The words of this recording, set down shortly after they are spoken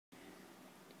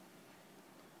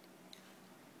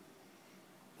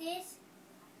This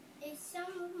is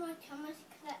some of my Thomas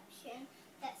collection.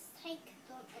 Let's take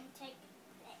them and take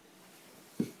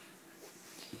them.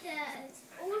 There's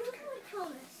all of my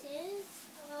Thomases,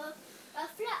 a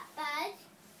flatbed,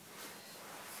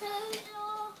 soda,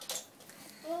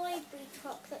 library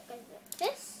truck that goes like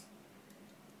this.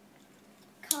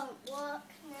 Can't work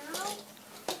now.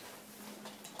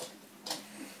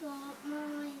 Got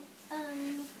my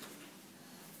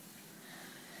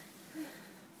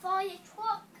fire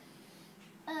truck,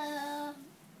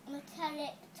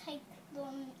 metallic take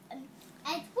them,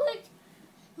 Edward,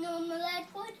 normal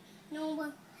Edward,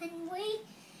 normal Henry,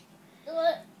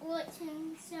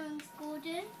 Watson Sounds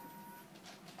Gordon.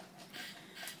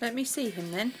 Let me see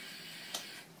him then.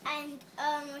 And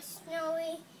a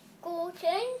Snowy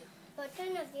Gordon, but I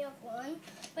don't know the other one.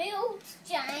 My old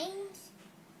James,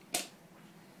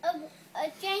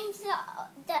 a James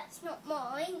that's not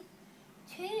mine.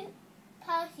 Two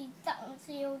Percy, that one's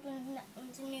the old one and that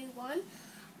one's a new one.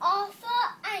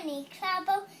 Arthur, Annie,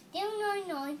 Clabber,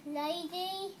 099,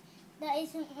 Lady, that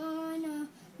isn't mine,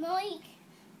 Mike,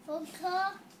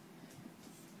 Vodka,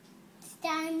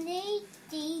 Stanley,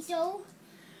 Diesel,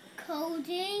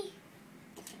 Cody,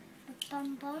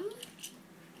 Bum Bum,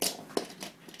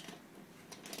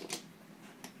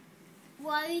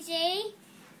 Rosie,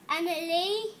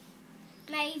 Emily,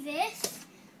 Mavis,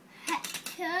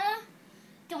 Hector,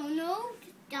 Donald,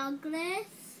 Douglas,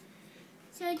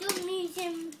 Social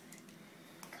Museum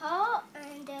car,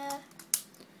 and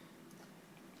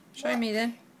Show me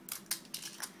then.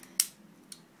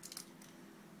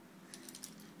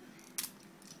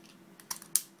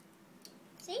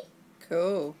 see?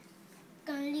 Cool.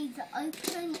 Gonna leave it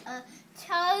open.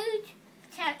 Toad,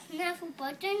 Neville, but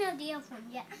I don't know the other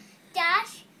one yet.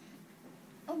 Dash,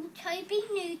 old Toby,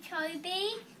 new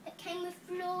Toby, that came with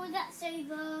Flora, that's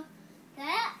over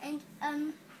there, and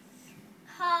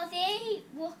Harvey,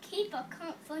 Rocky, but I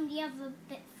can't find the other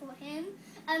bit for him.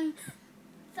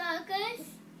 Fergus,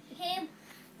 here,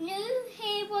 new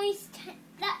Heroes,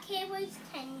 Black Heroes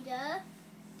Tender,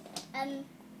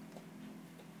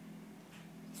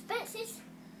 Spencer's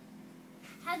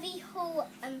Heavy Haul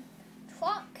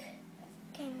truck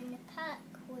came in the pack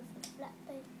with a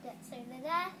flatbed that's over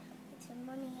there. Put some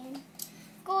money in.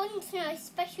 Gordon's nice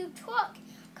special truck.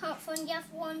 Can't find the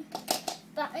other one,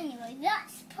 but anyway,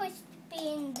 that's supposed to be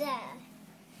in there.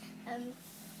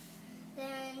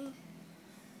 Then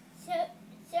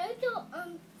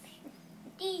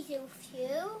diesel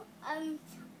fuel.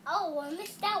 Oh, I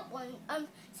missed out one.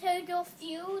 Soda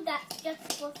fuel. That's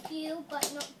just for fuel,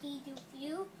 but not diesel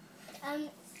fuel.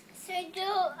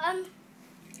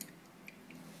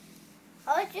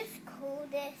 I'll just call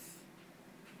this.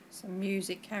 It's a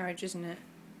music carriage, isn't it?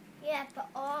 Yeah,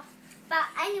 but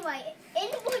anyway, in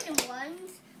the wooden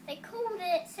ones, they called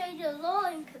it Soda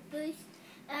Lion Caboose.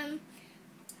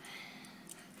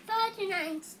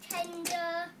 Ferdinand's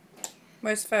Tender.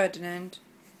 Where's Ferdinand?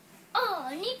 Oh,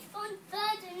 I need to find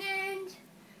Ferdinand.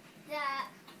 That.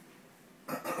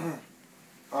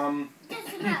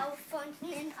 Doesn't matter, I'll find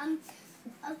him.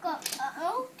 I've got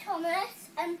old Thomas,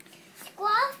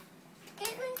 Squaff,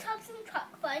 Giggling Tubs and Truck,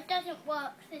 but it doesn't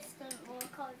work. This doesn't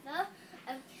work either.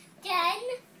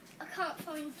 Jen, I can't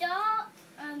find Dart.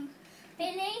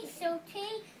 Billy,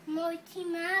 Salty, Mighty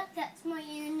Mac, that's my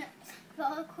in, but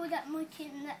I'll call that Mighty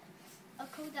and I'll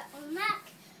call that on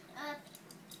Mac.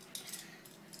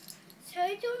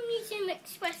 Soda Museum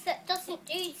Express, that doesn't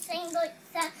do the same like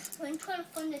that, so I'm trying to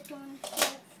find the dawn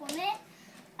from it.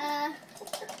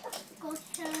 Got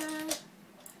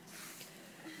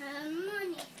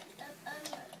money.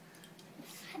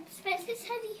 Spencer's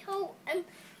Heavy Haul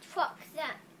truck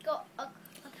that got. I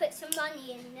put some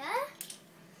money in there.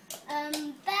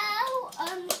 Bell,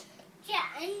 jet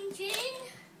engine,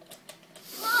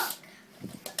 truck.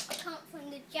 I can't find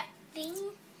the jet thing,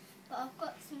 but I've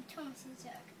got some Thomases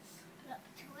that I up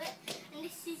to it, and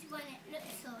this is what it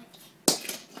looks like.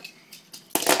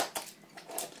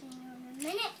 Hang on a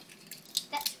minute.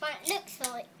 That's what it looks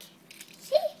like.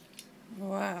 See?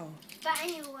 Wow. But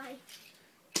anyway,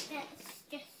 that's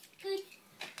just good.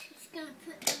 Just gonna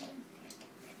put them in.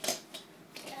 That's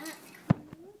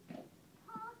cool.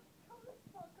 Thomas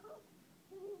Bottle.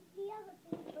 The other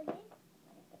thing for this.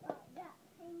 That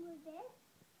came with it.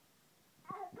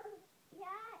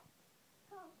 Yeah.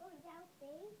 Can't go down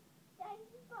these.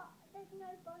 There's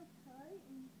no photo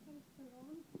in pencil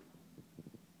on.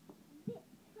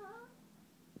 Victor,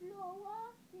 Laura,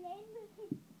 Lynn with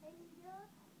his finger,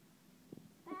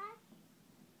 Bash,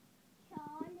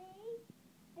 Charlie,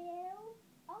 Bill,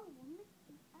 oh, I missed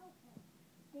his outfit,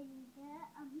 Billy there,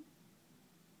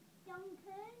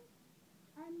 Duncan,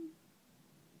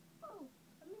 oh,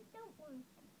 I missed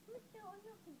still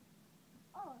looking.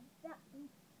 Oh, that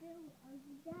is still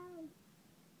over there.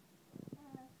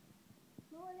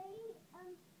 Molly,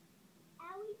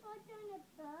 Ellie got on a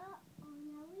bird on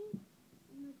Ellie.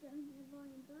 I'm going to go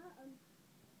on a bird.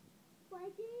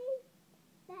 Freddie,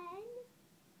 Ben,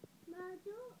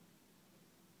 Murdoch,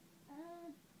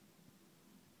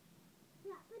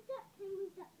 Blackbird that came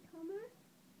with that Thomas.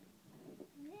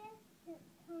 This is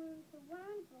Thomas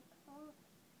around because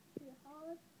too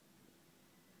hard.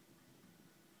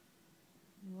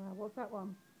 Wow, what's that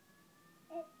one?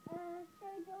 It's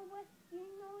Soda Westy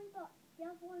known, but the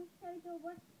other one's Soda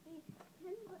Westy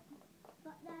 10,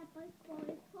 but they're both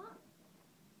body swaps.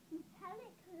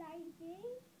 Metallic Lady.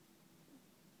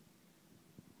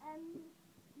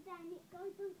 Then it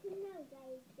goes on to No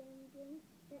Days Ding.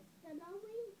 That's the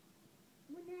Lowy,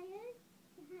 Winners,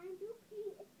 the Handle,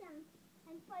 Peter Sam,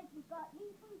 and Freddie, but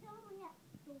you can go on the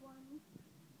extra ones.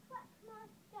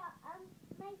 Trackmaster,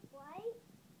 make way.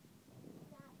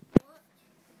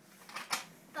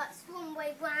 That's one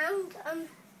way round.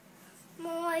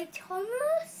 My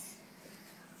Thomas,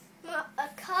 a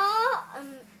car,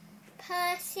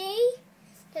 Percy.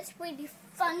 That's really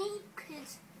funny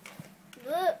because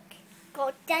look,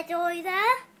 got Dead Eye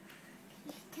there.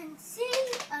 You can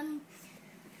see a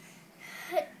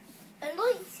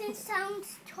lights and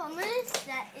sounds Thomas.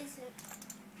 That isn't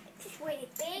just really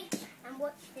big. And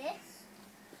watch this.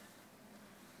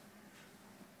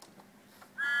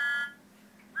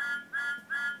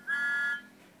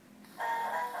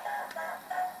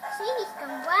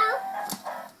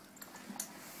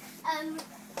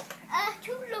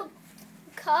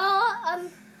 Car,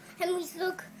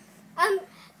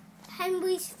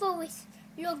 Henry's Forest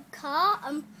log car,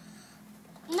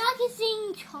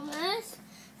 magazine Thomas,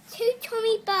 two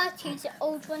Tommy Berties, the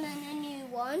old one and a new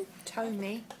one.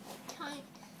 Tommy.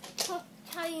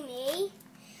 Tommy.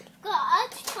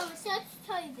 Got Thomas, that's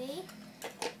Toby,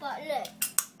 but look.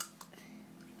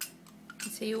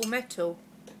 Is he all metal?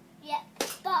 Yeah,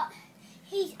 but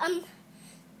he's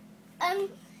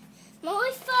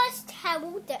my first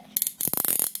herald that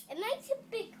it makes a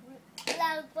big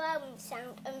loud growling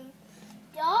sound.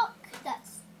 Dark,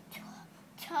 that's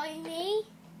Tiny.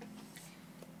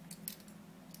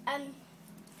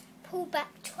 Pull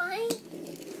back train.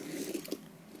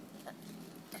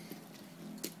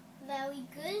 Very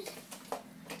good.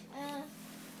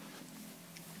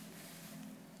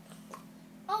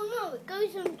 Oh no, it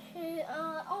goes on to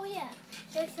oh yeah,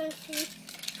 it goes on to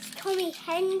Tommy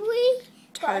Henry.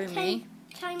 Tommy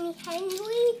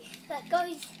Henry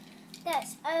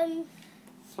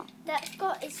that's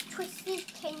got its twisted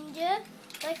tinger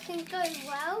that can go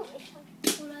well if I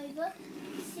pull over.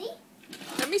 See?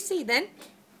 Let me see then.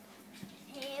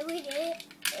 Here it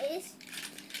is.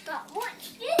 But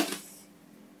watch this.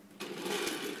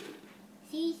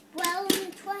 See, well on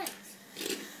the tracks.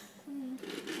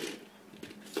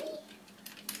 See?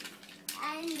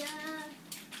 And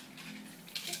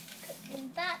just put them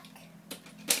back.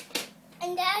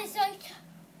 And there's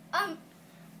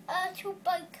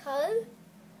Tobacco.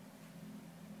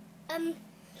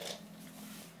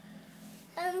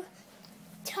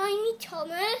 Tiny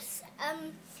Thomas,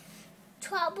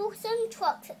 Troublesome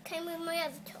Trucks that came with my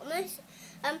other Thomas,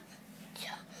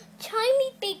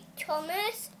 Tiny Big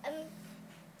Thomas,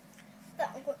 that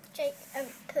I've got Jake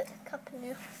put a couple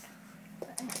of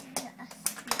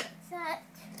that.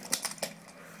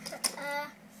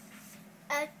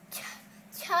 A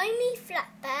Tiny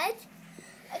Flatbed,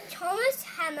 a Thomas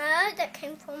Hammer that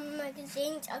came from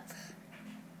magazines,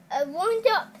 a Wind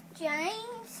Up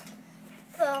James.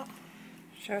 Well,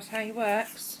 show us how he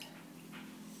works.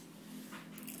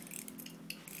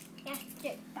 you have to do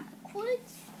it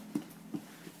backwards.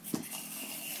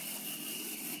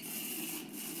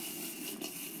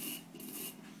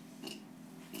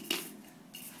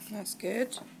 That's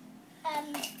good.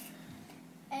 And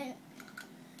a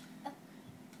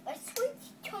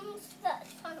switch Thomas that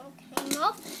funnel came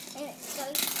off, and it goes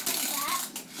like that.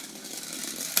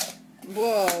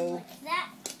 Whoa. Like that.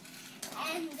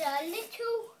 And a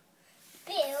little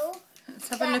Bill. Let's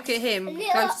have a look at him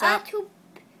Little close up. Little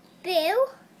Bill.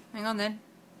 Hang on then.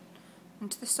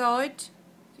 And to the side. So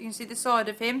you can see the side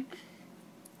of him.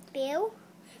 Bill.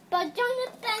 But don't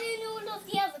abandon all of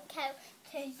the other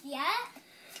characters yet.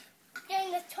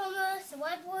 Doing the Thomas, the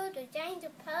Wedwood, the James, the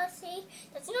Percy.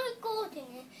 There's no Gordon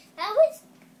in it. That was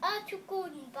Arthur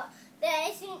Gordon, but there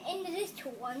isn't in the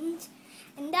little ones.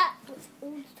 And that was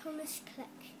all the Thomas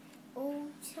collection.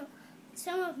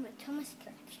 Some of my Thomas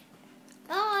collection.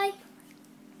 Bye.